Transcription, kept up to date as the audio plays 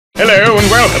Hello and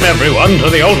welcome everyone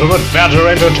to the Ultimate Badger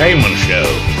Entertainment Show.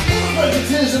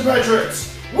 Badgeteers and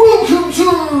Badgerettes, welcome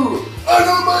to an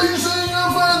amazing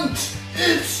event!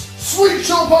 It's Sweet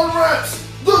Shop Unwrapped,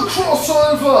 the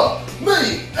crossover!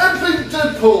 Me and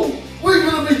Binkdeadpools, we're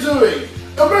going to be doing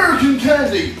American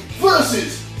candy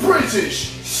versus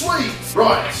British sweets.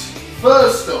 Right,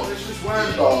 first off, it's just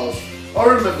wham bars. I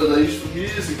remember these from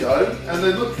years ago and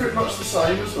they look pretty much the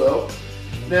same as well.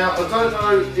 Now, I don't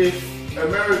know if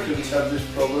Americans have this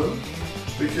problem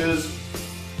because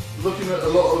looking at a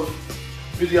lot of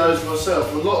videos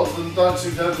myself, a lot of them don't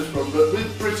seem to have this problem, but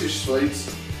with British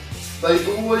sweets, they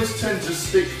always tend to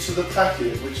stick to the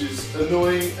packet, which is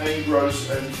annoying and gross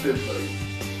and fiddly.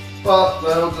 But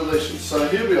they are delicious. So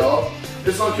here we are.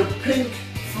 It's like a pink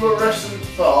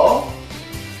fluorescent bar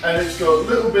and it's got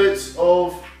little bits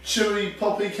of chewy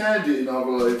poppy candy in, I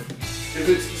believe, if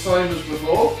it's the same as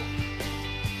before.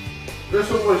 This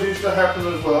always used to happen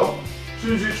as well. As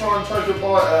soon as you try and take a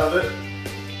bite out of it,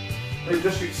 it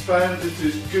just expands into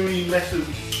this gooey mess of,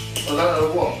 I don't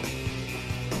know what.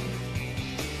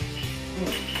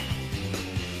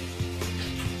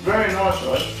 Very nice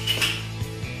though.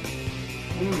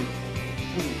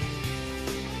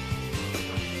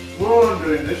 While I'm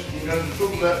doing this, I'm going to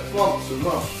talk about plants as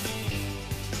well.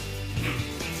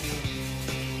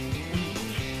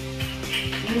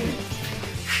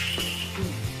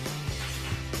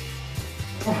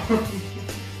 A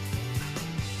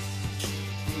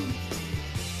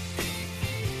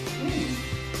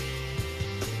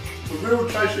real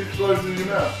tasty explosion in your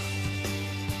mouth.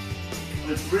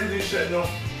 It's really setting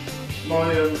off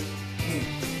my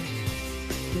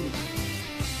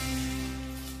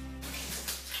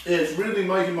it's really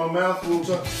making my mouth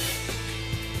water.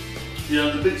 You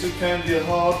know, the bits of candy are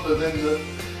hard, but then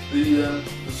the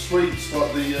sweets,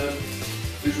 like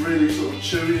is really sort of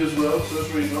chewy as well, so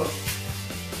that's really nice.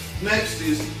 Next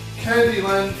is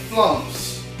Candyland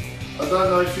Flumps. I don't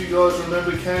know if you guys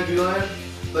remember Candyland.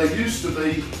 They used to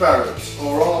be Barrett's,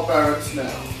 or are Barrett's now.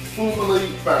 Formerly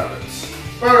Barrett's.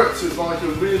 Barrett's is like a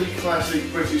really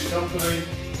classic British company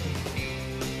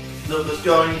that was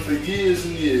going for years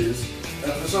and years,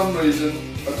 and for some reason,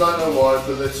 I don't know why,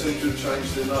 but they seem to have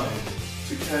changed their name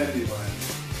to Candyland.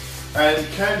 And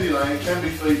Candyland can be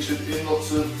featured in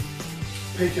lots of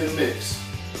pick and mix.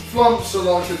 Flumps are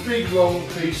like a big long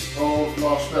piece of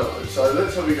marshmallow, so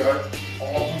let's have a go.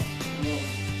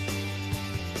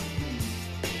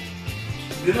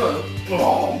 You know,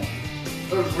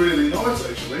 that was really nice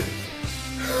actually.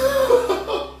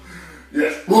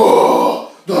 Yes,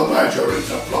 whoa, the badger is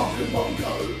a flump in one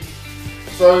go.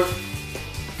 So,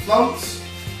 flumps,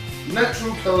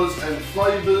 natural colours and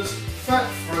flavours,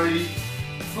 fat-free,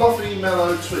 fluffy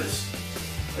mellow twist.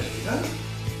 There we go.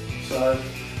 So,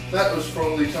 that was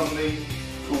from the company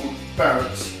called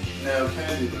Barrett's, now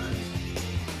Candyland.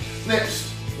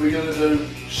 Next, we're going to do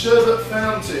sherbet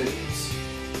fountains.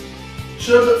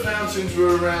 Sherbet fountains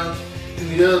were around in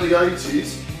the early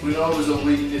 80s when I was a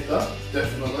wee nipper,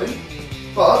 definitely.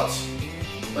 But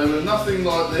they were nothing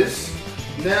like this.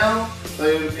 Now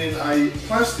they're in a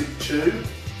plastic tube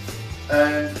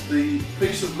and the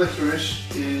piece of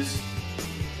licorice is,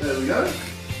 there we go,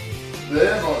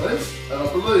 there like this. And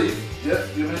I believe, yep,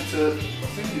 you're meant to, I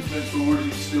think it's meant to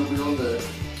already still be on there.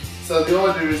 So the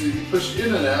idea is that you push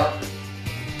in and out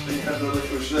and you have the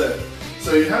licorice there.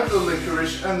 So you have the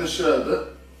licorice and the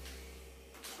sherbet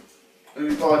and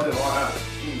you bite it like that.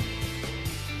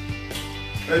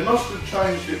 They must have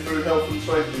changed it through health and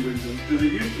safety reasons because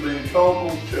it used to be a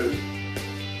cardboard tube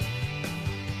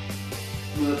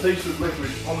with a piece of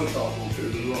licorice on the cardboard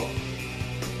tube as well.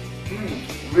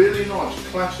 Really nice,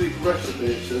 classic recipe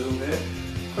it says on here.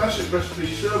 Classic recipe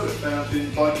sherbet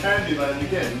fountain by Candyland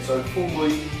again, so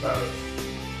formerly Barrett's.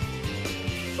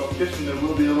 So I'm guessing there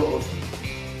will be a lot of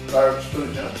Barrett's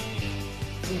food now.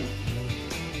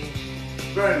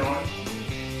 Very nice.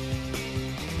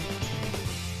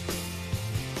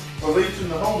 I've eaten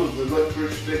the whole of the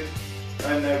licorice stick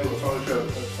and now got a tiny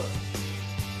sherbet.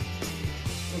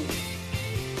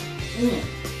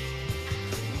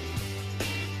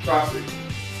 Classic.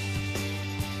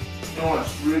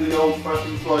 Nice, really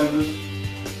old-fashioned flavours.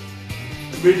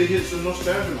 Really hits the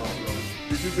nostalgia mark.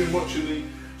 If you've been watching the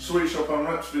Sweet Shop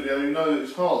Unwrapped video, you know that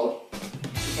it's hard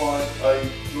to find a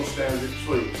nostalgic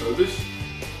sweet. So this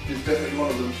is definitely one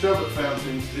of them. Sherbet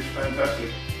fountains is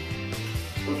fantastic.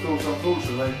 Of course,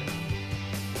 unfortunately,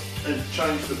 they've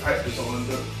changed the pack design,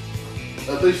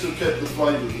 but at least they've kept the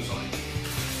flavour the same.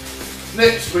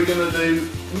 Next, we're going to do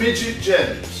midget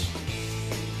gems.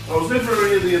 I was never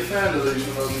really a fan of these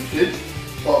when I was a kid,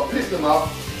 but I picked them up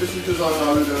just because I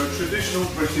know they're a traditional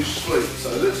British sweet. So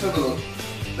let's have a look.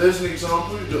 there's an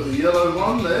example. You've got the yellow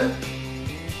one there,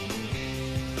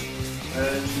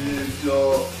 and you've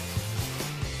got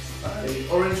an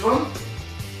orange one,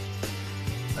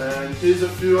 and here's a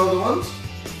few other ones.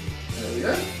 There we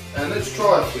go. And let's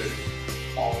try a few.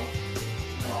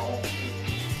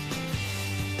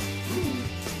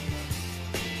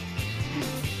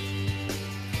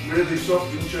 Really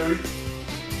soft and chewy,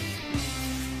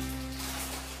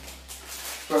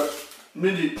 but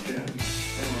mini candy.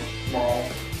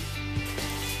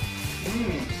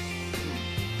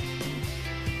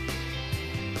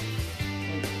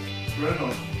 Very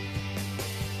nice.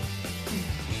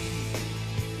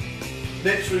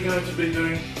 Next we're going to be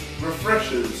doing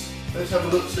refreshers. Let's have a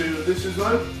look, see what this is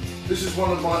though. This is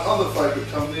one of my other favourite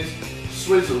companies,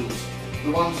 Swizzles. The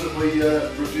ones that we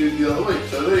reviewed the other week.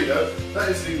 So there you go. That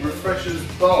is the Refreshers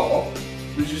bar,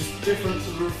 which is different to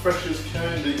the Refreshers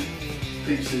candy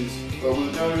pieces. But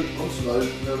we'll go onto those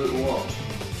in a little while.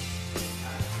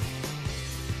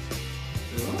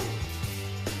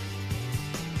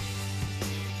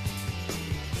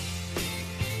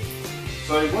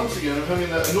 So once again, I'm having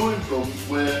that annoying problem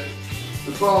where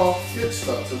the bar gets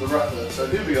stuck to the wrapper. So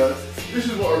here we go. This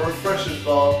is what a Refreshers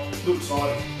bar looks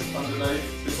like underneath.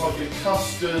 It's like a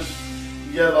custard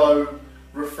yellow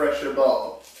refresher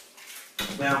bar.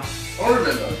 Now, I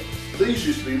remember these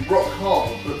used to be rock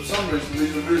hard, but for some reason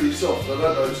these are really soft. I don't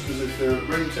know if it's because if they're at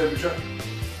room temperature,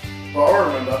 but I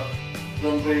remember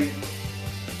them being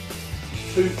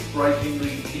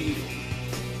tooth-breakingly evil,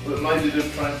 but maybe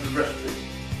they've changed the recipe.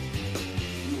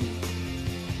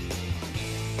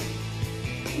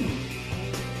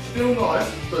 Still nice,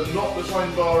 but not the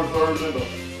same bar as I remember.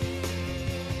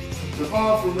 The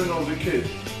bar from when I was a kid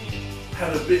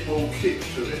had a bit more kick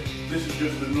to it. This is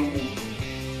just a normal,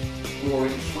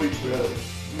 boring sweet really.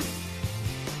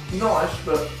 Nice,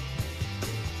 but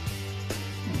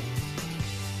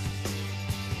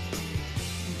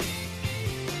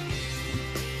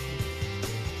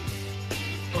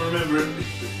I remember it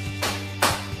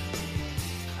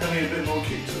having a bit more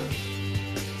kick to it.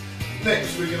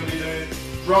 Next we're going to be doing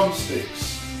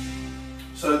drumsticks.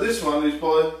 So this one is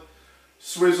by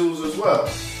Swizzles as well.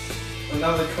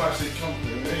 Another classic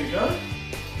company. There you go.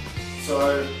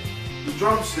 So the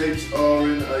drumsticks are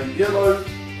in a yellow,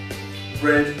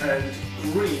 red and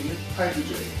green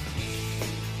packaging.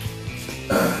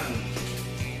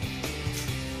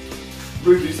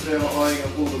 Ruby's now eyeing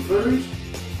up all the food.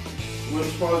 It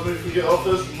wouldn't surprise me if we get our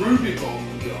first Ruby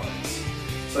Bomb, guys.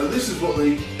 So this is what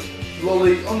the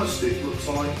lolly on a stick looks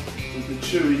like with the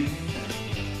chewy.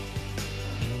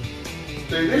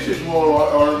 See, this is more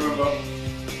like I remember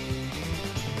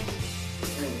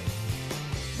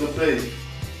the bee.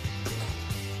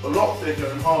 A lot thicker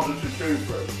and harder to chew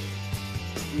through.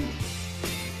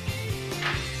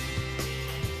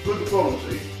 Good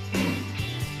quality,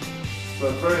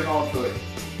 but very hard to eat.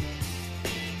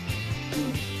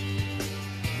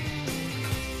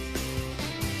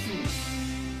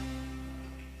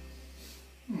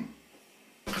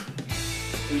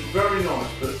 It's very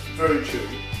nice, but very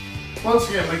chewy. Once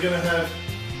again, we're going to have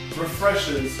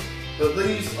refreshers, but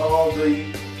these are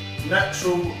the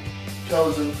natural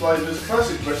colours and flavours,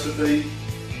 classic recipe,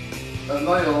 and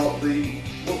they are the,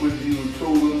 what you would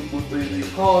call them, would be the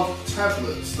hard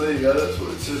tablets. There you go, that's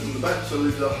what it says in the back. So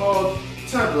these are hard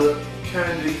tablet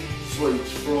candy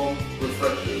sweets from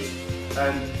refreshers.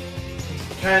 And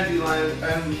Candyland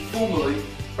and formerly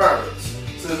Barrett's.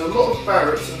 So there's a lot of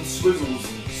Barrett's and Swizzles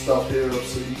stuff here I've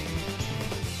seen.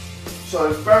 So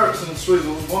if Barrett's and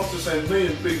Swizzles want to send me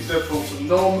and Binkdeadpools a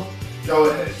nom, go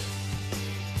ahead.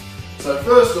 So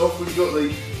first off we've got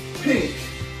the pink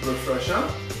refresher.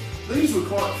 These were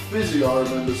quite fizzy I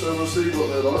remember, so we'll see what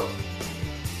they're like.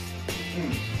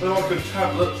 They're like a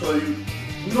tablet, so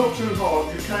not too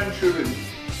hard, you can chew in.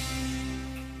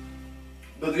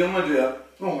 But the idea,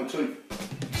 oh my teeth,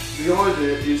 the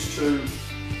idea is to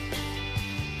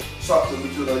suck them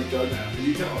until they go down.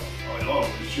 You can, I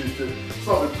always used to, it's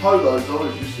like with polos, I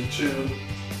always used to chew them,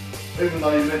 even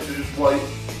though you meant to just wait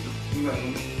and let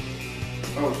them,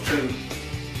 I was chewing.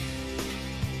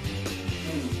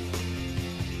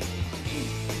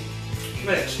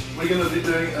 Next, we're going to be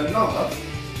doing another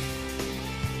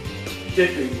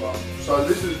dipping one. So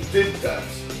this is dib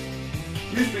dabs.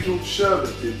 It used to be called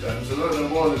sherbet dib dabs, I don't know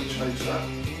why they've changed that.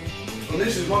 And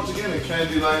this is once again a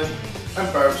Candyland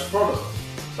and Barrett's product.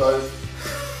 So,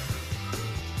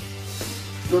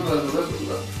 God knows the rest of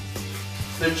that.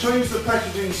 They've changed the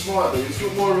packaging slightly, it's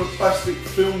got more of a plastic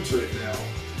film to it now,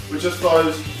 which I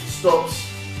suppose stops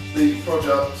the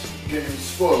product getting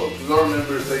spoiled, because I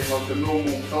remember it being like a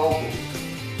normal cardboard.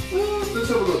 Well, let's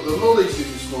have a look, the lolly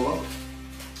seems smaller.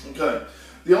 Okay,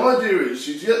 The idea is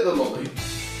you get the lolly,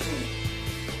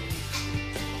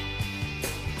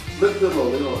 lick the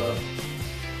lolly like that,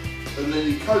 and then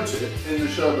you coat it in the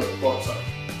sherbet like so.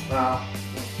 Now,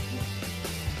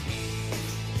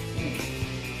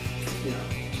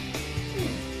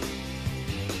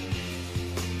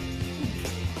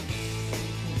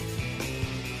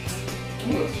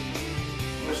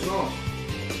 that's nice.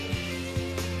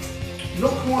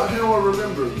 Not quite how I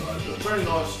remember them though, but very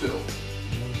nice still.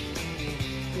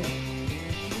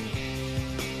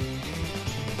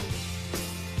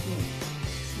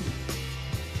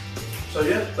 So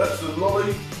yeah, that's the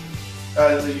lolly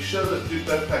and the sherbet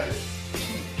dip packet.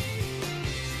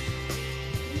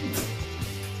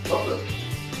 Lovely.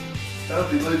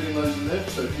 I'll be leaving those in there,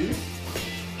 so cute.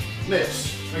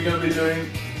 Next, we're going to be doing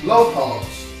Love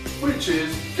Hearts, which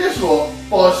is, guess what,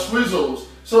 by Swizzles.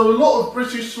 So a lot of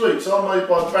British sweets are made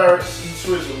by Barrett's and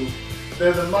Swizzles.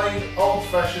 They're the main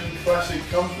old-fashioned classic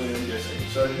company, I'm guessing.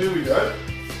 So here we go.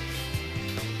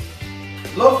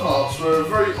 Love Hearts were a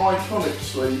very iconic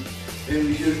sweet in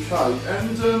the UK,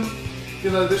 and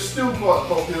you know, they're still quite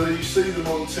popular. You see them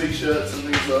on t-shirts and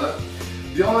things like that.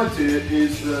 The idea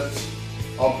is that,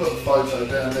 I'll put a photo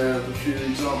down there of a few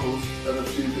examples and a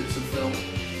few bits of film,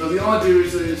 but the idea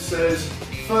is that it says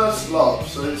first love,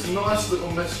 so it's nice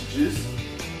little messages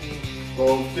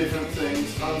of different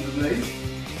things underneath,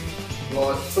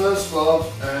 like first love,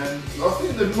 and I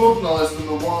think they modernised them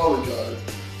a while ago,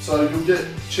 so you'll get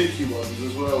cheeky ones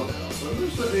as well now. So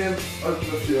just let me open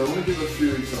a few. I want to give a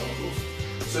few examples.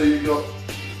 So you've got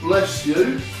Bless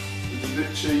You, which is a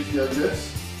bit cheeky I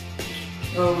guess.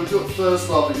 We've got First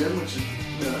Love again, which is,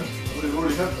 you know, we've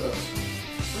already had those.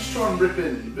 Let's try and rip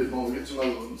in a bit more and get some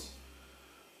other ones.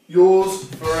 Yours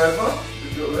Forever,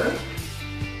 we've got there.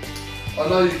 I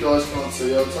know you guys can't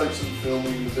see, I'll take some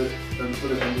filming a bit and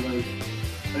put it underneath.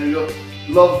 And you've got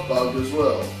Love Bug as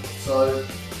well. So,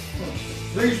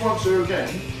 these ones are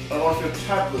again, are like a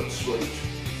tablet sweet.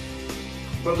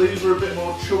 But these are a bit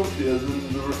more chalkier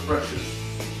than the refreshers.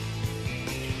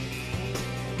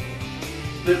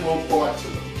 A bit more bite to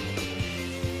them.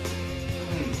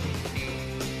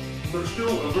 But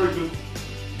still a very good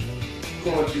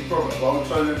quality product. I would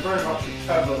say they're very much a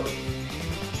tablet.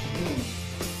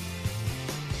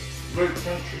 Very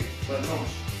crunchy, very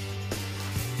nice.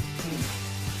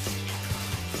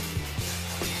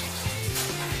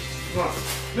 Right,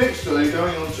 next we're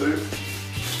going on to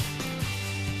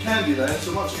Candyland,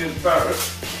 so once again Barrett,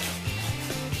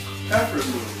 Catherine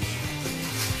Rules.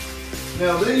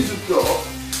 Now these have got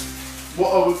what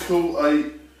I would call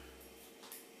a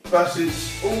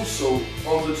Bassett's All Salt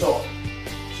on the top.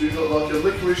 So you've got like a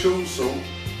licorice all salt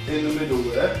in the middle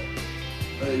there.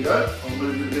 There you go, I'll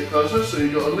move it a bit closer. So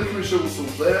you've got a licorice all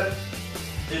salt there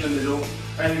in the middle,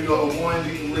 and you've got a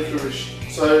winding licorice.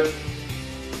 So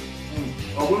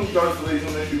I wouldn't go for these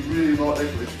unless you really like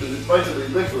licorice, because it's basically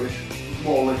licorice with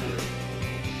more licorice.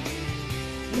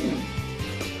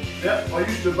 Yeah, I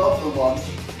used to love the ones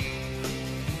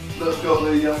that's got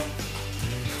the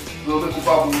little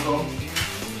bubbles on.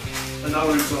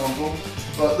 Another example.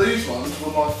 But these ones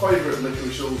were my favourite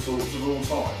licorice all sorts of all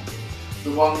time.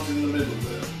 The ones in the middle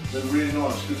there. They're really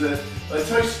nice because they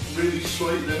taste really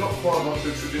sweet. They're not quite like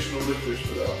the traditional licorice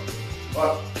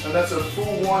without. And that's a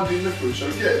full winding licorice, so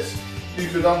yes, you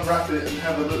could unwrap it and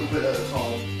have a little bit at a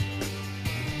time.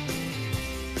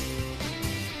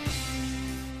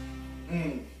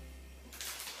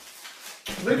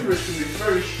 Licorice can be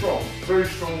very strong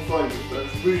flavours, but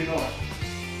it's really nice.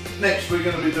 Next we're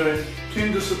going to be doing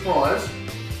Kinder Surprise,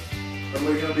 and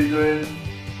we're going to be doing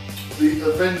the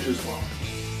Avengers one.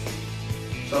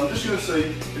 So I'm just going to see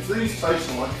if these taste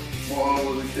like what I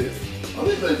was a kid. I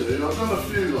think they do, I've done a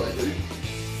few lately,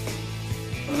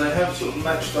 and they have sort of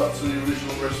matched up to the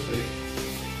original recipe.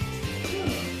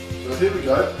 So here we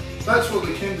go. That's what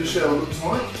the Kinder Shell looks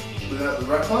like without the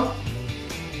wrapper.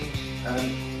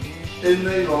 And in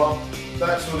the lot,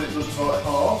 that's what it looks like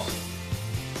halves.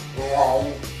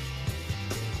 Wow.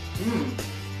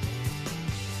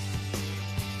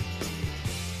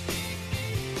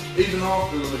 Even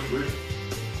after the liquid,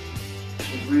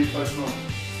 it really tastes nice.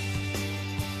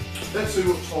 Let's see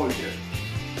what toys get.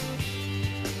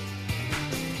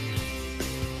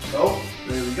 Oh,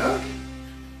 there we go.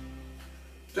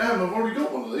 Damn, I've already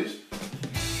got one of these.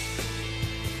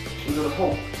 We've got a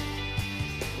Hulk,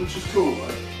 which is cool,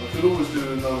 mate. I could always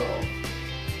do another Hulk.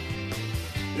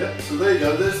 Yep, so there you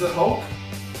go, there's the Hulk.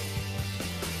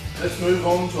 Let's move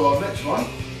on to our next one,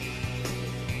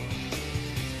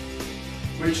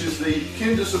 which is the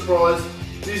Kinder Surprise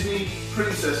Disney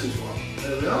Princesses one.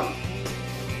 There we are.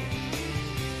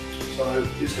 So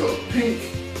it's got pink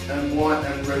and white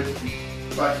and red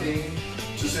backing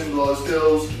to symbolise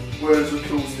girls, whereas of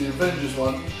course the Avengers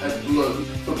one had blue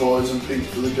for boys and pink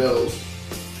for the girls.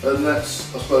 And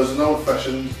that's, I suppose, an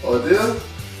old-fashioned idea,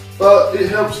 but it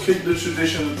helps keep the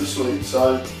tradition of the sweet,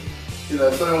 so, you know,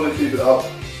 if they want to keep it up,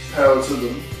 power to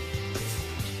them.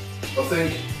 I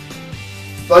think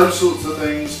those sorts of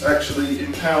things actually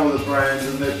empower the brand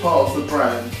and they're part of the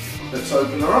brand. Let's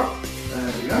open her up.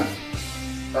 There we go.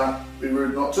 That'd be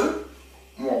rude not to.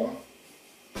 More.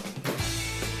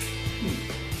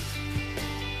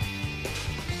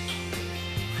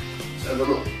 Let's have a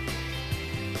look.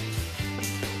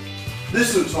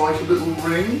 This looks like a little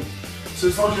ring. So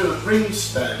it's like a ring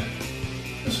stand.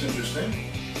 That's interesting.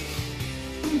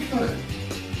 Okay.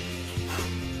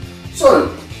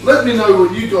 So, let me know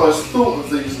what you guys thought of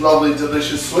these lovely,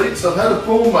 delicious sweets. I've had a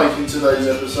ball making today's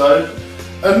episode.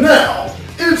 And now,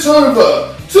 it's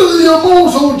over to the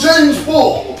immortal James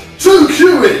Ball to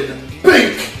cue in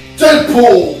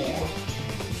Binkdeadpool.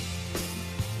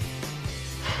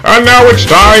 And now it's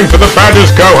time for the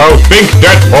fattest co-host,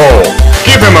 Binkdeadpool.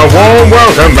 Give him a warm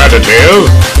welcome, Matadors.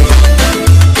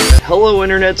 Hello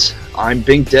internets, I'm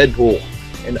Binkdeadpool,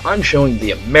 and I'm showing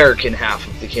the American half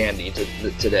of the candy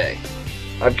today.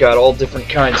 I've got all different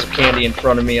kinds of candy in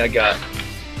front of me. I got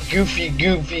Goofy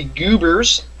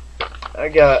Goobers, I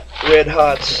got Red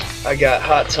Hots, I got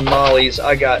Hot Tamales,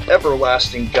 I got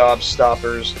Everlasting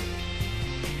Gobstoppers,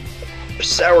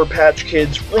 Sour Patch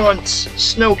Kids, Runts,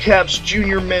 Snow Caps,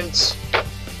 Junior Mints.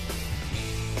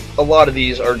 A lot of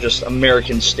these are just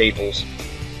American staples,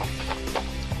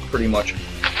 pretty much.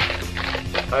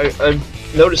 I'm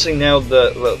noticing now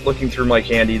looking through my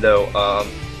candy though,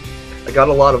 I got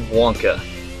a lot of Wonka.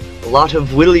 A lot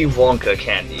of Willy Wonka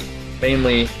candy.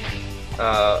 Mainly,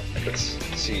 let's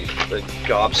see, the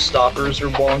Gobstoppers are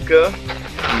Wonka,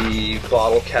 the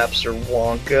bottle caps are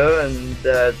Wonka, and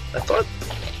I thought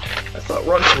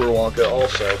Runts were Wonka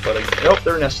also, but nope,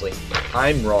 they're Nestle.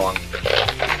 I'm wrong.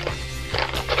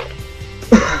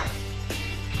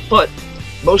 But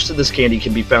most of this candy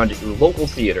can be found at your local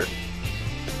theater.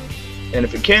 And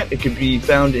if it can't, it can be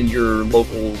found in your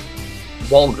local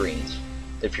Walgreens,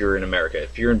 if you're in America.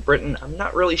 If you're in Britain, I'm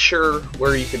not really sure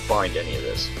where you could find any of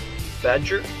this.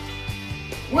 Badger?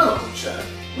 Well, Chad,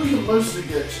 we can mostly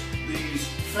get these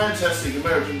fantastic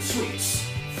American sweets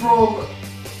from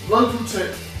local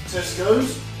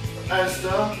Tesco's,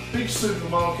 Asda, big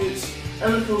supermarkets,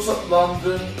 and of course up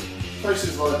London,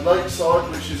 places like Lakeside,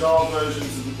 which is our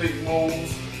versions of the big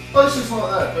malls, places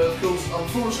like that. But of course,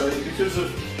 unfortunately, because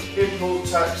of import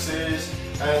taxes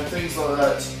and things like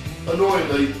that,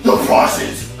 annoyingly, the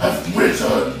prices have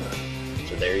risen.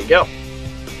 So there you go.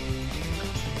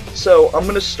 So I'm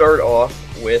going to start off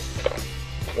with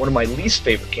one of my least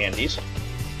favorite candies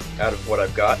out of what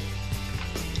I've got.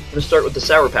 I'm going to start with the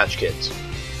Sour Patch Kids,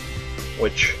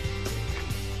 which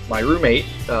my roommate,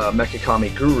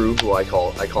 Rekcahdam Guru, who I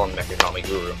call him Rekcahdam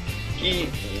Guru, he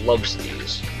loves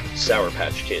these Sour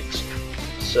Patch Kids.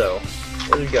 So,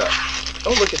 what do we got?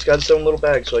 Oh look, it's got its own little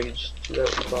bag, so I can just do that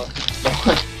with the box.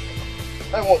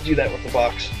 I won't do that with the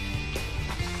box.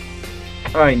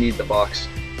 I need the box.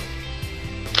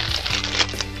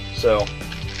 So,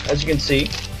 as you can see,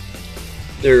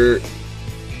 they're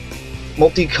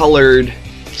multicolored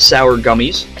sour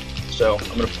gummies. So,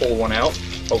 I'm going to pull one out.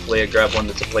 Hopefully I grab one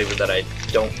that's a flavor that I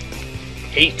don't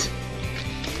hate.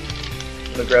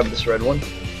 I'm going to grab this red one.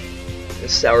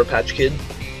 This Sour Patch Kid.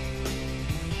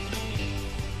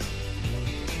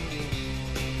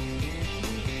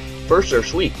 First, they're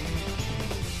sweet.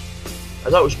 I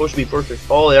thought it was supposed to be first.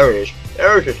 Oh, there it is.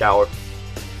 There's the sour.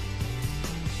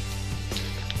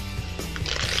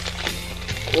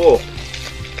 Whoa.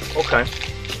 Okay.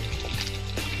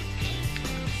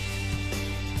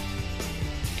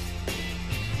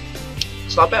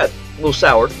 It's not bad. A little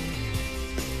sour.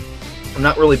 I'm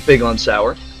not really big on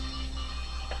sour.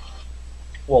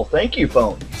 Well, thank you,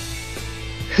 phone.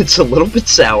 It's a little bit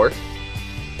sour.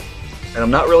 And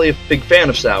I'm not really a big fan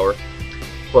of sour,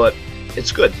 but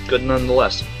it's good. Good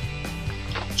nonetheless.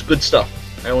 It's good stuff.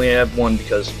 I only have one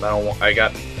because I've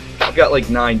got like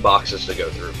 9 boxes to go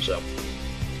through, so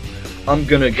I'm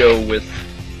gonna go with,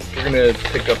 we're gonna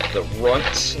pick up the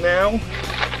Runts now,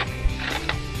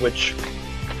 which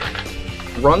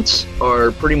Runts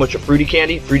are pretty much a fruity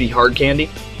candy, fruity hard candy.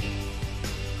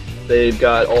 They've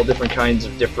got all different kinds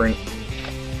of different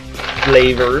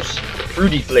flavors,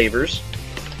 fruity flavors.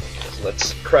 So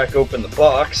let's crack open the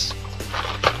box.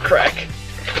 Crack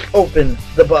open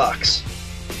the box.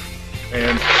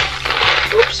 And,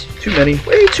 oops, too many,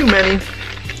 way too many.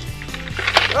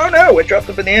 Oh no, I dropped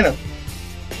the banana.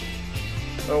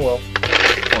 Oh well.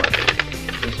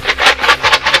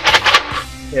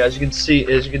 Yeah, as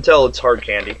you can tell, it's hard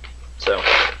candy. So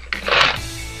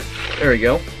there we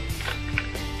go.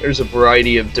 There's a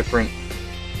variety of different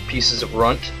pieces of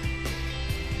runt.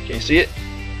 Can you see it?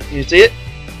 Can you see it?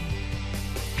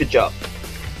 Good job.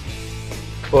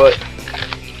 But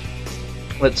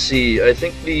let's see. I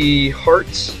think the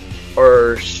hearts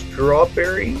are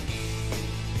strawberry.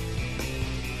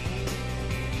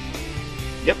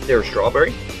 Yep, they're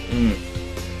strawberry.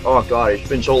 Oh god, it's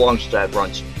been so long since I had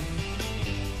runts.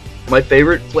 My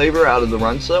favorite flavor out of the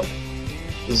runts, though,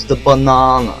 is the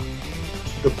banana.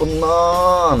 The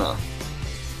banana.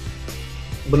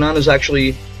 Banana is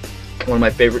actually one of my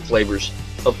favorite flavors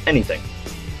of anything.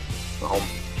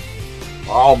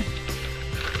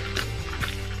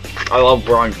 I love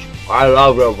runts. I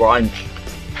love the runts.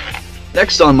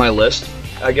 Next on my list,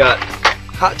 I got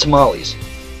hot tamales.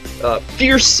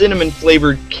 Fierce cinnamon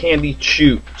flavored candy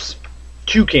chews.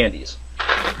 Chew candies.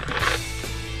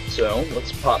 So,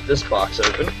 let's pop this box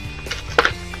open.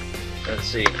 Let's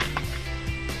see.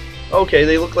 Okay,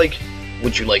 they look like...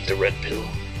 Would you like the red pill?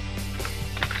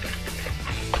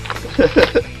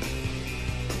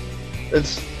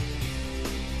 It's...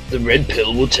 The red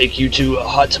pill will take you to a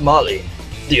hot tamale.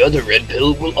 The other red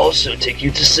pill will also take you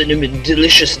to cinnamon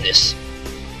deliciousness.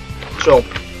 So,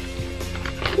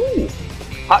 ooh,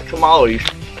 hot tamales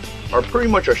are pretty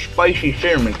much a spicy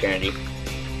cinnamon candy.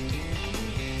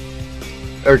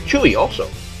 They're chewy also,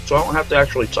 so I don't have to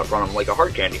actually suck on them like a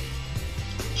hard candy.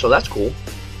 So that's cool.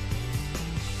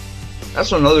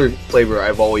 That's another flavor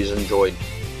I've always enjoyed.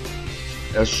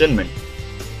 That's cinnamon.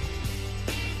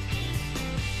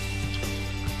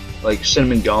 Like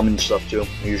cinnamon gum and stuff too,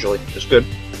 usually. It's good.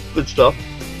 Good stuff.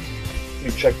 Let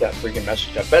me check that freaking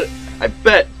message. I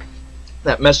bet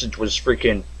that message was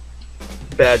freaking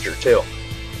Badger too.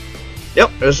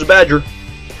 Yep, there's a Badger.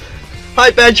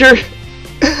 Hi Badger!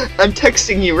 I'm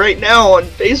texting you right now on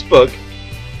Facebook.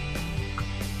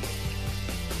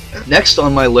 Next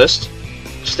on my list,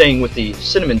 staying with the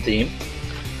cinnamon theme,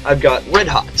 I've got Red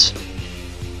Hots.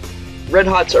 Red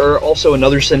Hots are also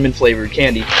another cinnamon flavored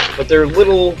candy, but they're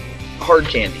little hard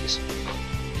candies.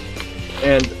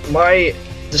 And my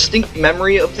distinct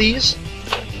memory of these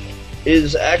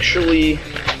is actually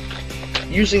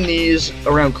using these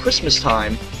around Christmas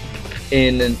time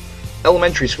in an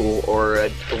elementary school, or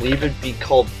I believe it'd be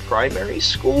called primary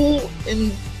school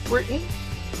in Britain,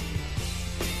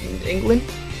 in England.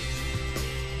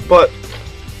 But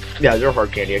yeah, they're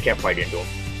hard candy. I can't bite into them.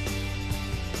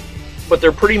 But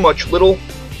they're pretty much little.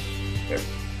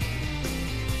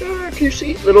 Can you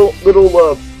see little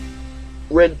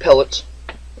red pellets?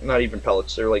 Not even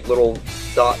pellets. They're like little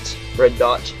dots, red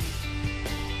dots.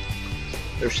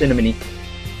 They're cinnamony.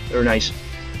 They're nice.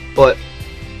 But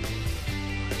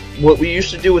what we used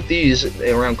to do with these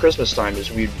around Christmas time is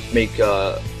we'd make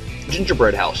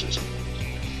gingerbread houses,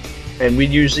 and we'd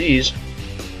use these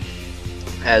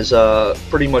as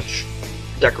pretty much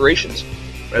decorations,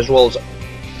 as well as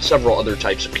several other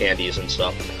types of candies and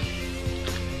stuff.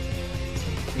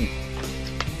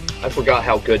 I forgot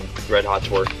how good Red Hots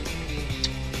were.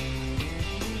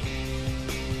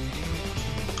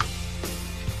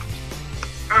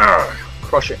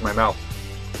 Crush it in my mouth.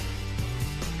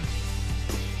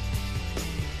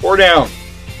 Pour down.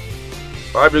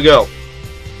 5 to go.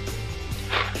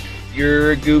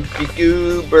 You're a goofy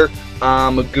goober.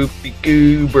 I'm a goofy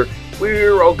goober.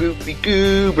 We're all goofy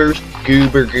goobers.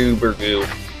 Goober, goober, goo.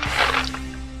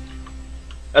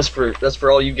 That's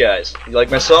for all you guys. You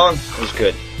like my song? It was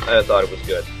good. I thought it was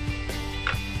good.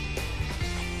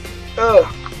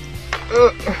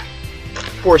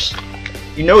 Of course,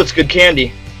 you know it's good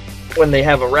candy when they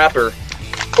have a wrapper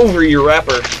over your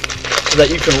wrapper so that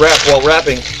you can rap while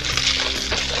rapping.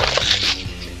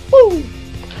 Woo!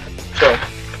 So,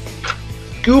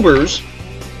 Goobers,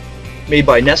 made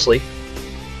by Nestle.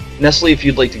 Nestle, if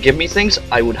you'd like to give me things,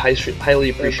 I would highly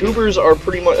appreciate it. Goobers are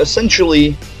pretty much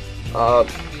essentially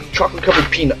chocolate-covered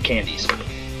peanut candies,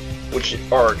 which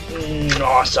are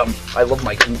awesome. I love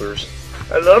my Goobers.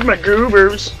 I love my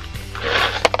Goobers.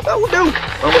 Oh no!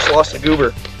 I almost lost a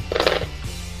Goober.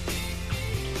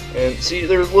 And see,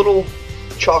 they're little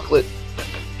chocolate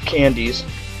candies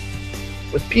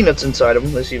with peanuts inside of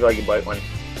them. Let's see if I can bite one.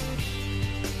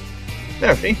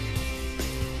 There, see?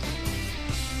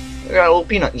 I got a little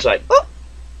peanut inside. Oh!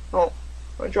 Oh,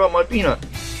 I dropped my peanut.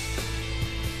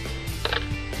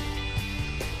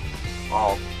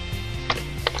 Oh.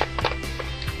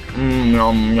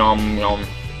 Yum, yum, yum.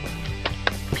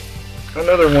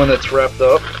 Another one that's wrapped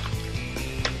up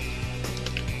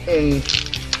in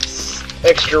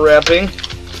extra wrapping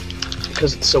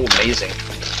because it's so amazing.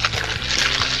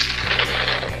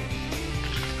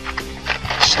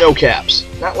 snow caps.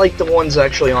 Not like the ones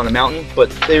actually on the mountain,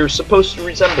 but they're supposed to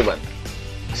resemble them.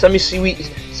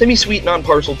 Semi-sweet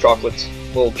non-parcel chocolates,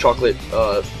 little chocolate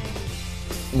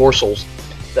morsels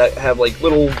that have like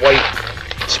little white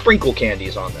sprinkle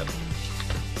candies on them.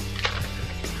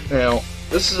 Now,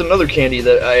 this is another candy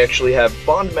that I actually have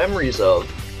fond memories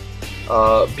of,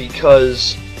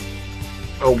 because,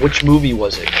 oh, which movie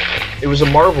was it? It was a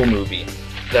Marvel movie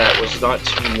that was not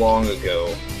too long ago,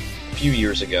 a few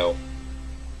years ago.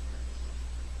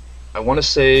 I want to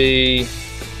say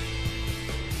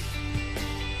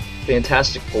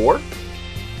Fantastic Four?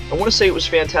 I want to say it was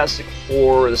Fantastic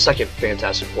Four, the second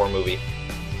Fantastic Four movie.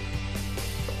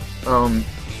 Oh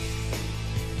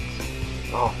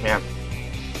man.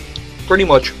 Pretty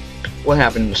much what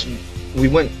happened was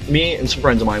me and some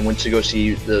friends of mine went to go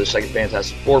see the second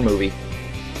Fantastic Four movie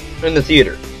in the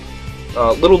theater.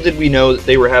 Little did we know that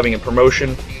they were having a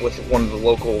promotion with one of the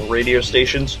local radio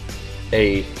stations,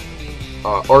 a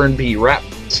R&B rap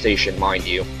station, mind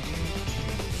you,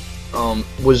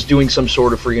 was doing some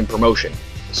sort of freaking promotion.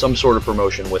 Some sort of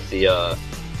promotion with the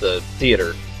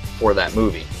theater for that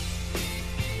movie.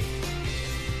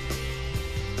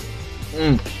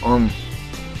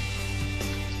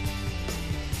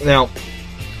 Now,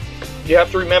 you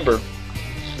have to remember,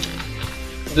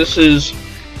 this is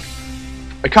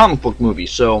a comic book movie,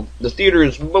 so the theater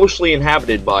is mostly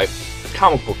inhabited by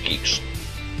comic book geeks,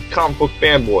 comic book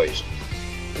fanboys,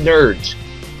 nerds,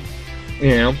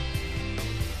 you know.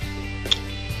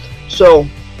 So,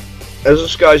 as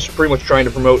this guy's pretty much trying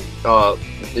to promote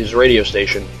his radio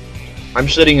station, I'm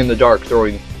sitting in the dark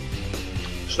throwing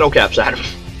snow caps at him.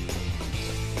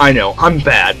 I know, I'm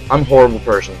bad. I'm a horrible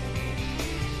person.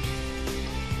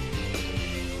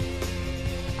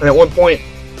 And at one point,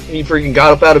 he freaking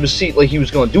got up out of his seat like he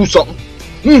was going to do something.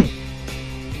 And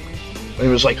he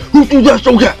was like, "Who threw that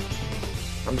snow cap?"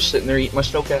 I'm just sitting there eating my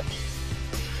snow caps.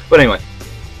 But anyway.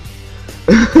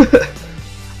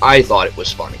 I thought it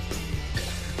was funny.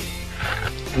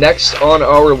 Next on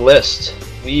our list,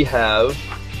 we have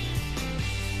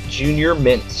Junior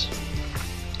Mints.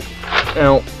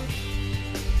 Now,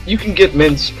 you can get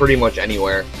mints pretty much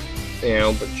anywhere, you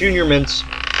know, but Junior Mints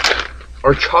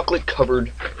are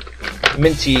chocolate-covered,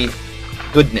 minty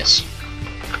goodness.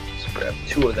 Let's grab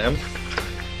 2 of them.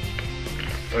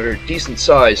 They're decent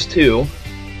size, too.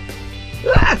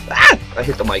 I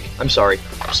hit the mic. I'm sorry.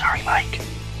 I'm sorry, Mike.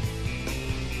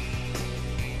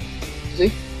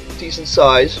 See? Decent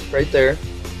size, right there.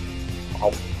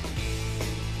 Oh.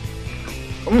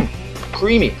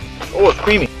 Creamy. Oh, it's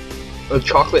creamy. The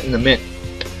chocolate and the mint.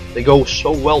 They go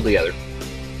so well together.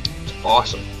 It's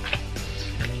awesome.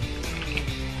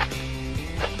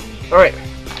 Alright,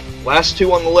 last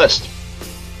 2 on the list.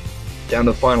 Down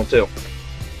to the final 2.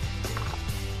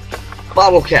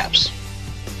 Bottle caps.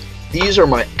 These are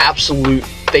my absolute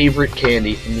favorite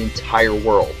candy in the entire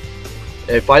world.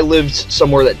 And if I lived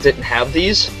somewhere that didn't have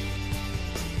these,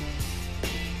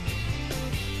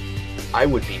 I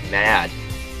would be mad.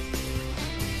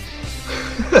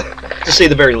 To say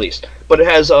the very least. But it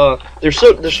has, they're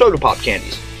soda pop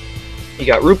candies. You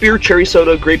got root beer, cherry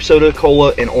soda, grape soda,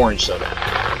 cola, and orange soda.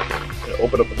 I'm gonna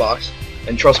open up the box,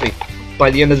 and trust me,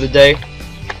 by the end of the day,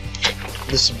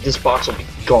 this box will be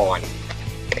gone.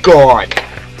 Gone!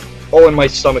 All in my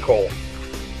stomach hole.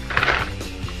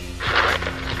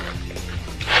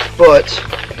 But,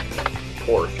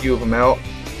 pour a few of them out.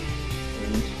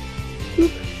 Do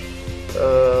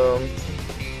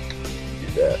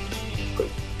that.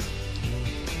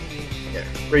 Yeah,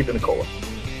 grape and a cola.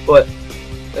 But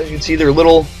as you can see, they're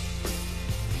little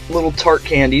tart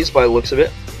candies by the looks of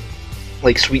it,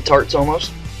 like sweet tarts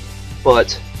almost.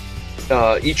 But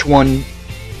each one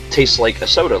tastes like a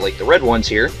soda. Like the red ones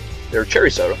here, they're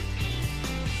cherry soda.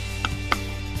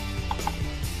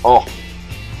 Oh,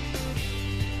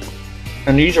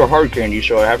 and these are hard candies,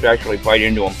 so I have to actually bite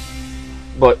into them.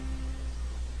 But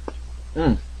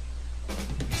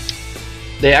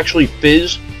they actually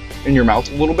fizz in your mouth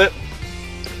a little bit,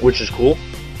 which is cool.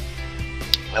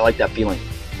 I like that feeling.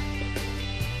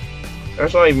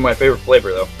 That's not even my favorite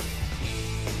flavor, though.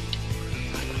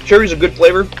 Cherry's a good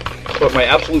flavor, but my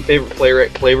absolute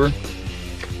favorite flavor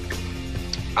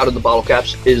out of the bottle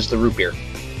caps is the root beer.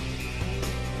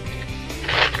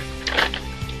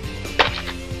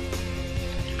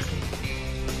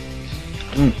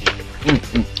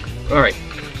 Alright,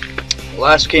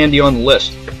 last candy on the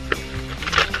list.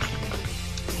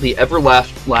 The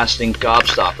everlasting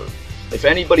gobstopper. If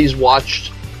anybody's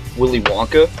watched Willy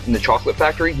Wonka and the Chocolate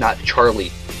Factory, not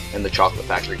Charlie and the Chocolate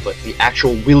Factory, but the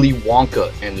actual Willy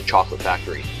Wonka and the Chocolate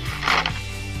Factory.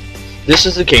 This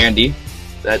is the candy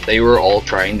that they were all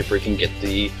trying to freaking get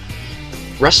the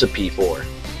recipe for,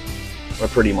 or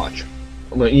pretty much.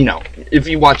 You know, if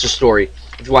you watch the story,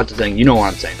 if you watch the thing, you know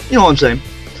what I'm saying. You know what I'm saying.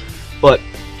 But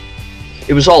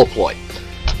it was all a ploy.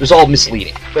 It was all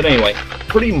misleading. But anyway,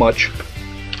 pretty much,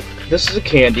 this is a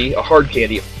candy, a hard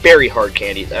candy, a very hard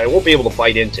candy that I won't be able to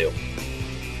bite into.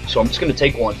 So I'm just going to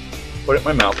take one, put it in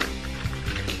my mouth,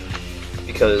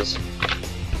 because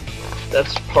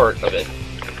that's part of it.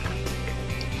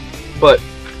 But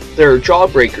there are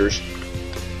jawbreakers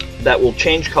that will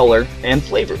change color and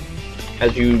flavor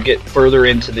as you get further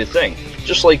into the thing,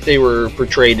 just like they were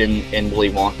portrayed in Willy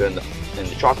Wonka in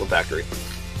the Chocolate Factory.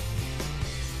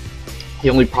 The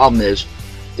only problem is,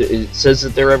 it says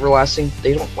that they're everlasting.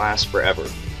 They don't last forever.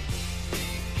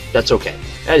 That's okay.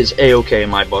 That is A-okay in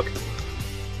my book.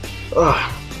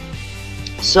 Ugh.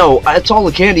 So, that's all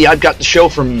the candy I've got to show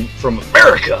from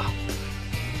America.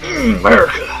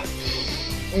 America.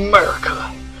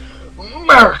 America.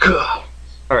 America.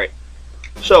 Alright.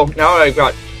 So, now that I've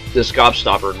got this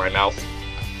gobstopper in my mouth,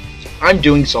 I'm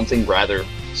doing something rather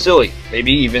silly.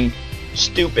 Maybe even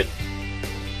stupid.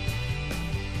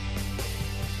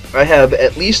 I have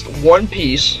at least one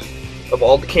piece of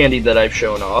all the candy that I've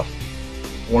shown off,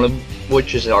 one of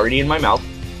which is already in my mouth.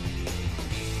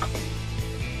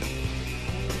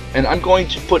 And I'm going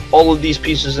to put all of these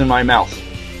pieces in my mouth.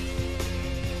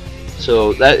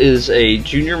 So that is a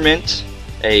Junior Mint,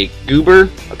 a Goober,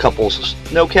 a couple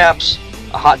Snow Caps,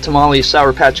 a Hot Tamale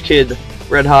Sour Patch Kid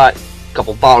Red Hot, a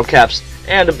couple Bottle Caps,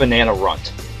 and a Banana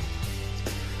Runt.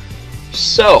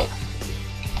 So,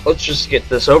 let's just get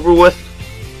this over with.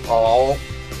 Oh.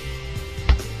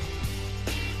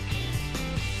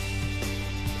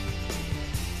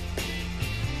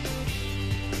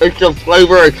 It's a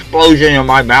flavor explosion in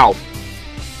my mouth.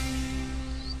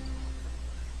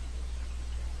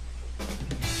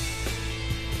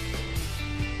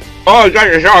 Oh, I got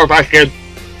your Sour Patch Kid.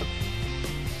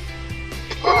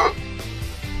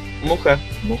 I'm okay.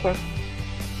 I'm okay.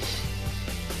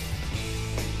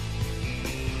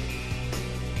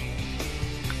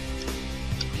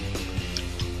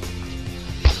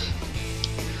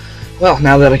 Well,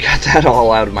 now that I got that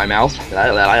all out of my mouth,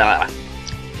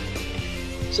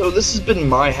 so this has been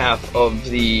my half of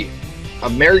the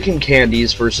American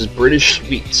candies versus British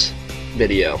sweets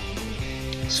video.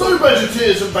 So,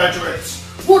 Badgeteers and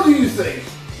Badgerettes, what do you think?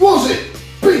 Was it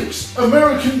Bink's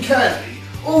American candy,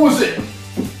 or was it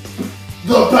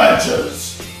the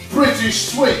Badgers British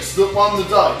sweets that won the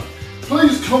day?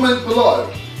 Please comment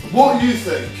below what you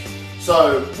think.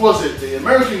 So, was it the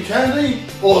American candy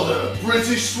or the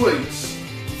British sweets?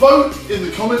 Vote in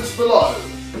the comments below.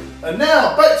 And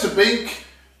now, back to Bink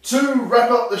to wrap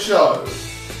up the show.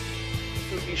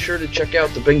 Be sure to check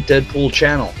out the Binkdeadpool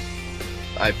channel.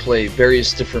 I play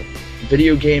various different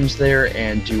video games there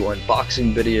and do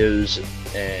unboxing videos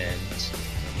and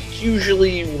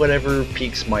usually whatever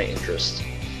piques my interest.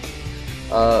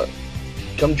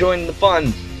 Come join the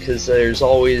fun, because there's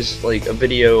always like a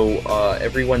video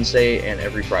every Wednesday and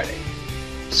every Friday.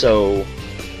 So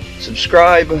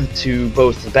subscribe to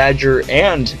both the Badger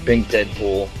and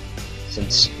Binkdeadpool,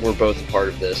 since we're both a part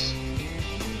of this.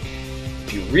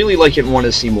 If you really like it and want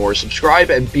to see more, subscribe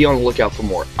and be on the lookout for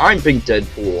more. I'm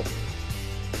Binkdeadpool,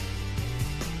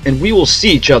 and we will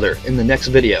see each other in the next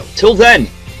video. Till then,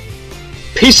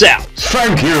 peace out!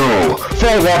 Thank you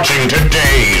for watching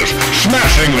today's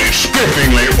smashingly,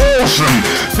 spiffingly awesome,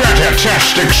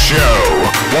 fantastic show.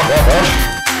 What?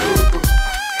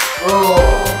 Oh.